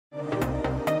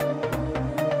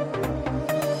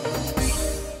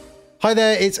Hi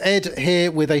there, it's Ed here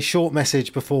with a short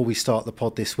message before we start the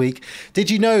pod this week.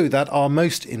 Did you know that our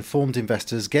most informed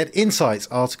investors get insights,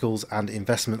 articles and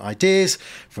investment ideas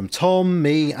from Tom,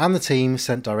 me and the team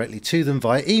sent directly to them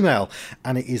via email,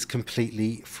 and it is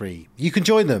completely free. You can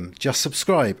join them. Just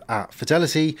subscribe at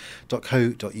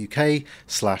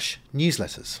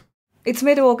fidelity.co.uk/newsletters. It's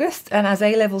mid-August, and as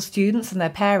A-level students and their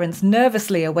parents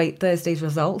nervously await Thursday's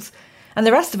results, and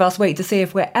the rest of us wait to see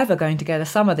if we're ever going to get a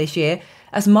summer this year,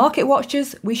 as market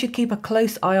watchers, we should keep a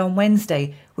close eye on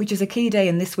Wednesday, which is a key day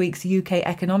in this week's UK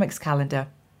economics calendar.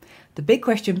 The big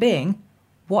question being,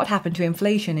 what happened to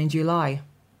inflation in July?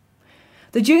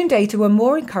 The June data were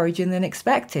more encouraging than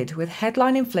expected, with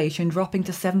headline inflation dropping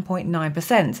to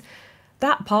 7.9%.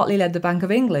 That partly led the Bank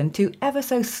of England to ever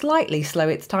so slightly slow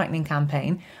its tightening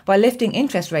campaign by lifting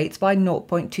interest rates by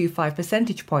 0.25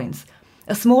 percentage points,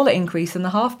 a smaller increase than the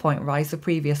half-point rise the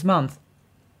previous month.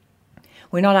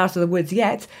 We're not out of the woods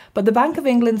yet, but the Bank of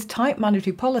England's tight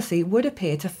monetary policy would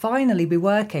appear to finally be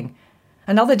working.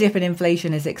 Another dip in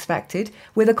inflation is expected,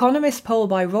 with economists polled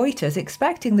by Reuters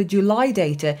expecting the July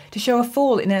data to show a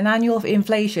fall in an annual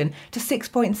inflation to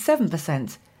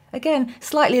 6.7%. Again,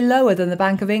 slightly lower than the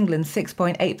Bank of England's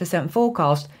 6.8%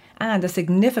 forecast, and a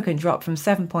significant drop from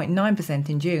 7.9%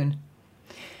 in June.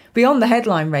 Beyond the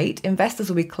headline rate, investors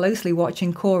will be closely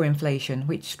watching core inflation,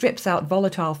 which strips out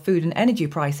volatile food and energy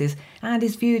prices and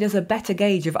is viewed as a better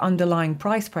gauge of underlying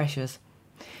price pressures.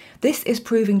 This is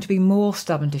proving to be more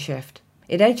stubborn to shift.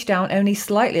 It edged down only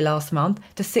slightly last month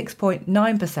to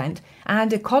 6.9%,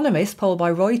 and economists polled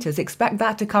by Reuters expect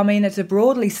that to come in at a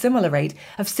broadly similar rate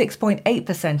of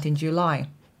 6.8% in July.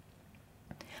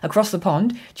 Across the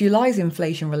pond, July's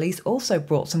inflation release also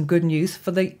brought some good news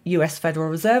for the US Federal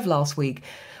Reserve last week,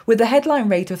 with the headline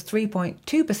rate of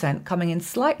 3.2% coming in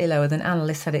slightly lower than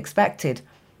analysts had expected.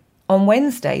 On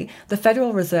Wednesday, the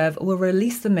Federal Reserve will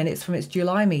release the minutes from its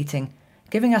July meeting,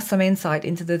 giving us some insight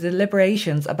into the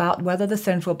deliberations about whether the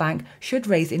central bank should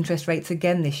raise interest rates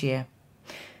again this year.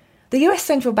 The US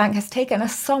Central Bank has taken a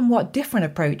somewhat different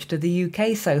approach to the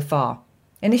UK so far,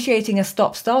 initiating a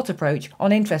stop-start approach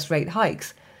on interest rate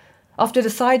hikes. After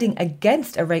deciding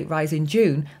against a rate rise in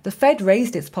June, the Fed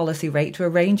raised its policy rate to a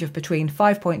range of between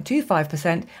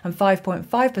 5.25% and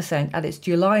 5.5% at its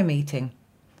July meeting.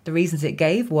 The reasons it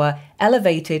gave were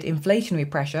elevated inflationary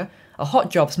pressure, a hot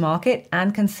jobs market,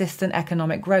 and consistent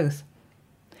economic growth.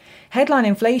 Headline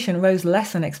inflation rose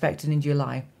less than expected in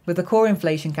July, with the core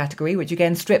inflation category, which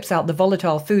again strips out the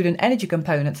volatile food and energy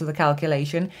components of the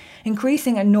calculation,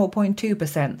 increasing at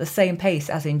 0.2%, the same pace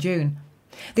as in June.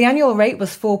 The annual rate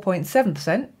was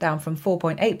 4.7%, down from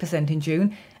 4.8% in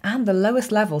June, and the lowest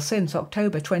level since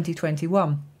October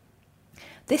 2021.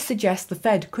 This suggests the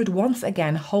Fed could once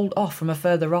again hold off from a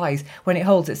further rise when it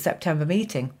holds its September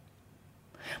meeting.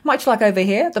 Much like over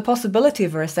here, the possibility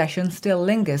of a recession still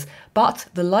lingers, but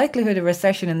the likelihood of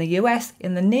recession in the US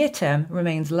in the near term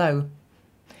remains low.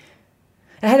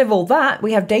 Ahead of all that,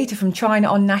 we have data from China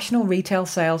on national retail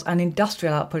sales and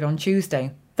industrial output on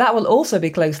Tuesday. That will also be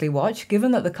closely watched,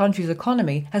 given that the country's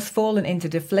economy has fallen into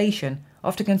deflation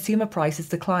after consumer prices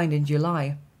declined in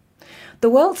July. The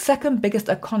world's second biggest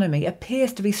economy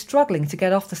appears to be struggling to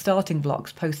get off the starting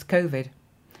blocks post-COVID,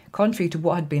 contrary to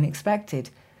what had been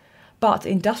expected. But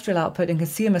industrial output and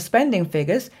consumer spending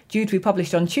figures, due to be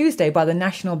published on Tuesday by the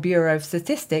National Bureau of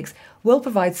Statistics, will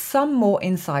provide some more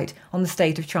insight on the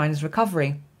state of China's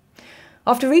recovery.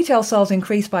 After retail sales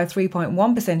increased by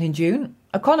 3.1% in June,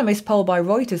 economists polled by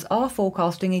Reuters are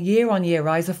forecasting a year-on-year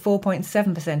rise of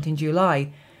 4.7% in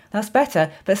July. That's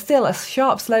better, but still a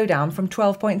sharp slowdown from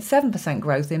 12.7%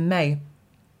 growth in May.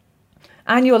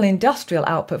 Annual industrial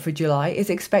output for July is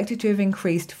expected to have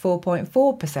increased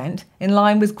 4.4%, in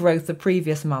line with growth the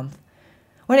previous month.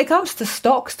 When it comes to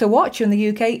stocks to watch in the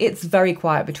UK, it's very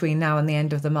quiet between now and the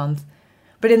end of the month.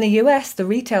 But in the US, the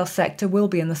retail sector will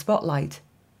be in the spotlight.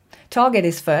 Target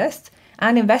is first,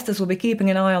 and investors will be keeping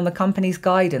an eye on the company's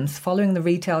guidance following the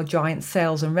retail giant's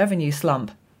sales and revenue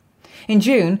slump. In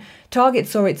June, Target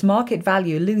saw its market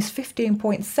value lose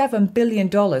 $15.7 billion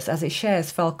as its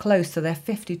shares fell close to their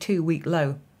 52-week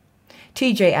low.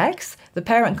 TJX, the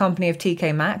parent company of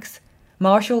TK Maxx,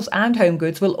 Marshalls and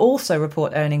HomeGoods will also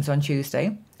report earnings on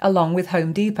Tuesday, along with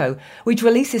Home Depot, which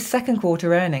releases second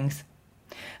quarter earnings.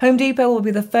 Home Depot will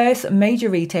be the first major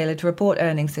retailer to report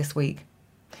earnings this week.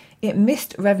 It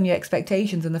missed revenue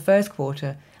expectations in the first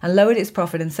quarter and lowered its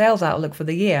profit and sales outlook for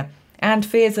the year, and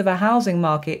fears of a housing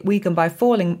market weakened by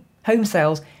falling home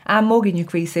sales and mortgage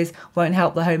increases won't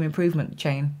help the home improvement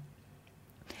chain.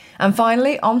 And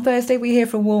finally, on Thursday we hear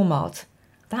from Walmart.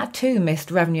 That too missed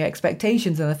revenue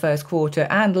expectations in the first quarter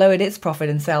and lowered its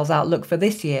profit and sales outlook for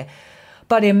this year.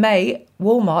 But in May,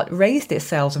 Walmart raised its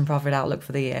sales and profit outlook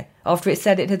for the year after it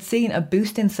said it had seen a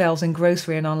boost in sales in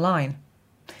grocery and online.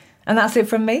 And that's it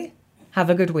from me. Have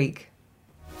a good week.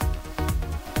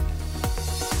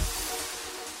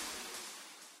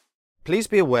 Please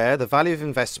be aware the value of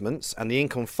investments and the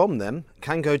income from them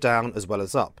can go down as well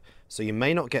as up, so you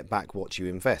may not get back what you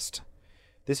invest.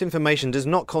 This information does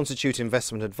not constitute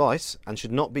investment advice and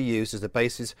should not be used as the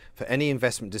basis for any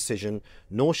investment decision,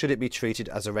 nor should it be treated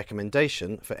as a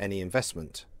recommendation for any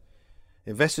investment.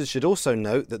 Investors should also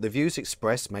note that the views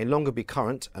expressed may longer be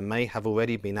current and may have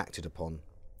already been acted upon.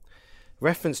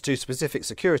 Reference to specific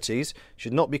securities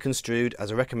should not be construed as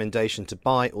a recommendation to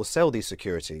buy or sell these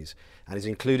securities and is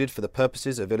included for the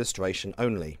purposes of illustration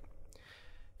only.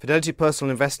 Fidelity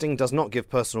Personal Investing does not give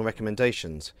personal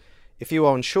recommendations. If you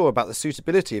are unsure about the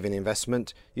suitability of an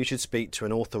investment, you should speak to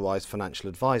an authorised financial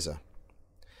advisor.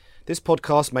 This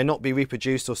podcast may not be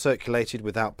reproduced or circulated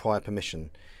without prior permission.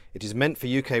 It is meant for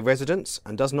UK residents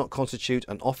and does not constitute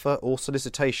an offer or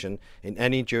solicitation in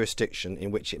any jurisdiction in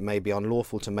which it may be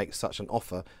unlawful to make such an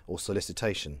offer or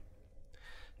solicitation.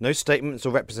 No statements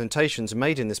or representations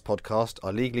made in this podcast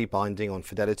are legally binding on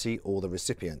Fidelity or the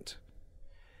recipient.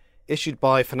 Issued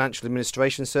by Financial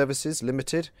Administration Services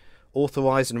Limited,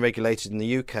 authorised and regulated in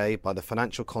the UK by the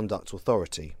Financial Conduct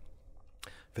Authority.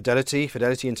 Fidelity,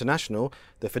 Fidelity International,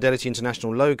 the Fidelity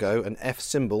International logo and F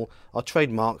symbol are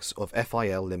trademarks of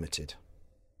FIL Limited.